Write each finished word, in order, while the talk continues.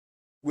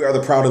We are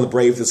the proud and the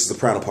brave. This is the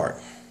soprano part.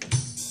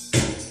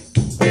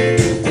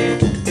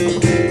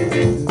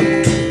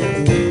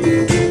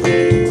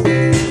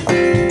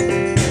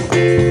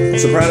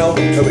 Soprano,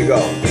 here we go.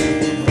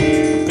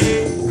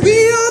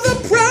 We are the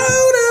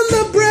proud and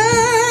the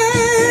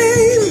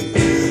brave,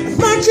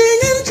 marching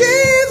in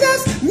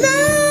Jesus'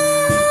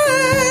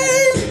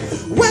 name.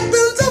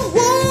 Weapons of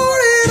war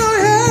in our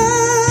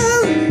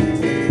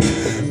hand,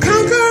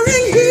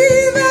 conquering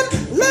heathen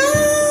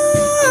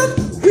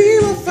land. We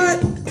will fight.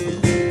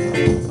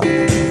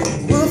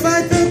 We'll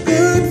fight the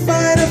good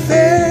fight of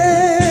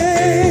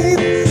faith.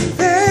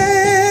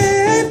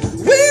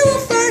 We will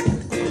fight.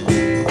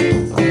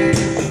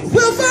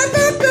 We'll fight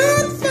the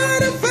good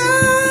fight of faith.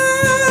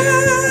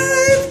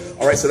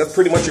 All right, so that's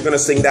pretty much, you're going to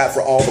sing that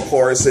for all the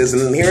choruses.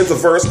 And then here's the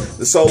verse,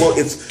 the solo.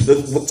 What's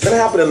going to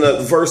happen in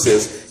the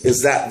verses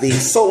is that the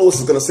soloist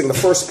is going to sing the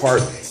first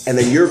part, and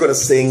then you're going to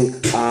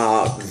sing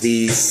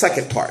the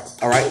second part.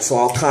 All right, so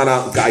I'll kind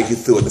of guide you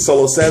through it. The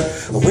solo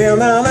says, well,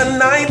 now the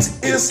night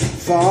is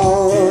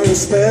far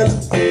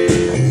spent.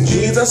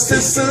 Jesus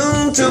is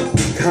soon to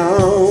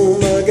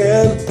come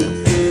again.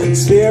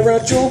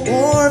 Spiritual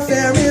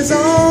warfare is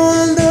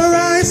on the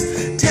rise.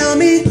 Tell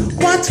me,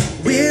 what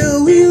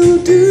will you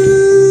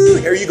do?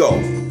 Here you go.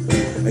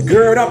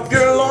 Gird up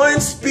your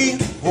loins, be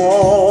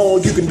all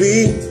you can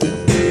be.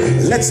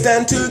 Let's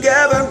stand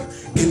together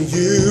in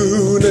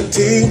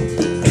unity.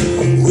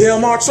 We'll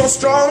march so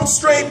strong,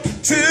 straight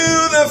to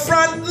the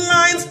front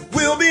lines.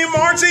 We'll be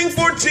marching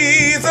for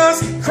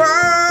Jesus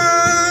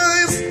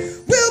Christ.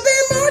 We'll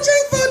be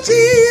marching for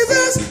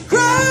Jesus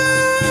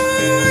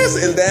Christ.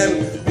 And then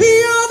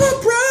we are the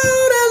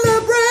proud and the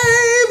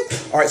brave.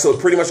 All right, so it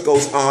pretty much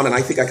goes on, and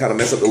I think I kind of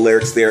messed up the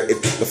lyrics there.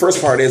 The first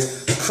part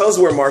is, because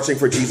we're marching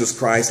for Jesus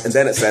Christ, and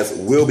then it says,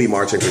 we'll be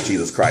marching for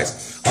Jesus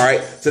Christ. All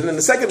right, so then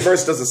the second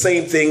verse does the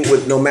same thing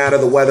with no matter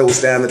the weather will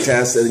stand the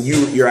test, and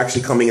you're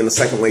actually coming in the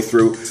second way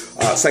through,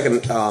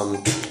 second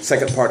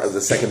part of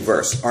the second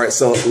verse. All right,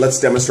 so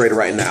let's demonstrate it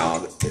right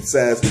now. It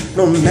says,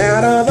 no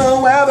matter the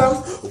weather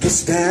will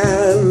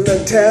stand the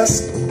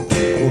test.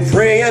 We'll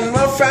pray and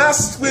we'll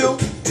fast, we'll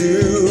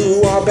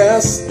do our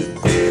best.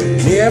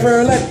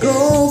 Never let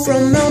go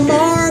from the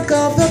mark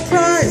of the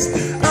prize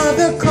of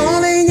the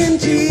calling in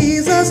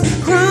Jesus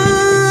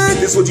Christ.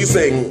 This is what you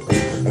sing.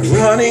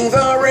 Running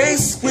the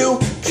race, we'll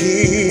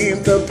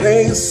keep the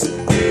pace,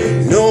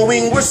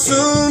 knowing we're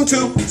soon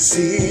to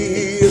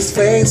see His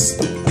face.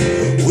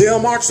 We'll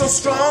march so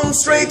strong,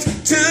 straight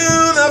to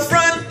the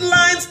front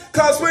lines,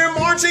 'cause we're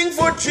marching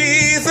for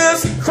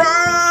Jesus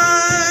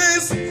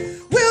Christ.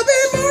 We'll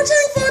be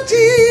marching for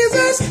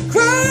Jesus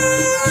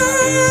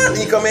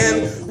Christ. You come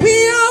in.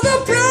 We are the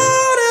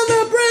proud and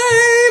the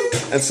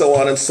brave. And so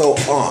on and so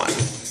on.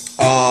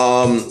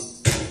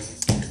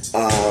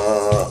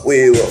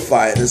 We will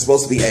fight. There's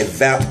supposed to be a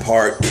that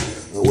part.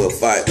 We'll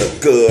fight the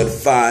good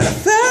fight of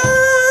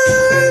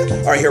faith.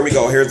 All right, here we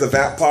go. Here's the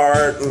that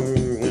part.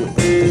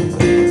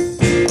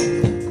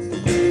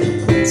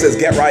 It says,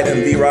 get right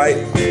and be right.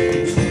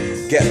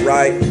 Get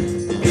right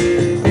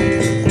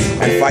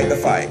and fight the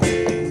fight.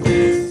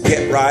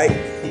 Get right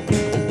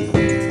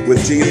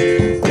with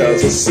Jesus,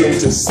 because we're soon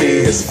to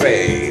see His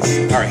face.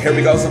 All right, here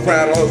we go,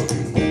 sopranos.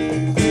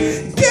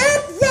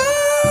 Get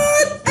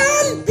right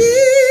and be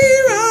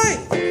right.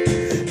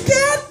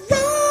 Get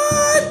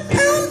right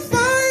and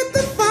fight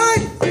the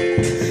fight.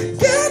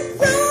 Get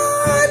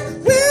right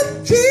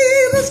with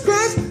Jesus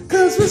Christ,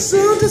 because we're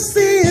soon to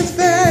see His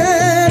face.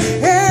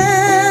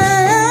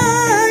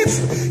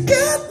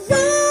 Get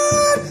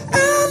right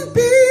and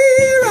be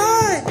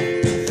right.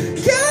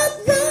 Get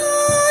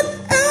right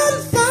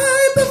and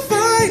fight the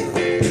fight.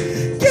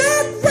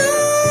 Get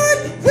right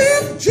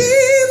with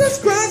Jesus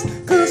Christ,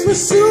 'cause we're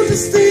soon to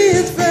see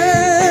His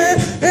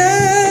face.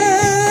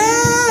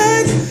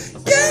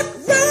 Get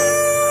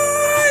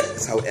right.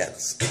 That's how it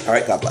ends. All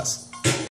right, God bless.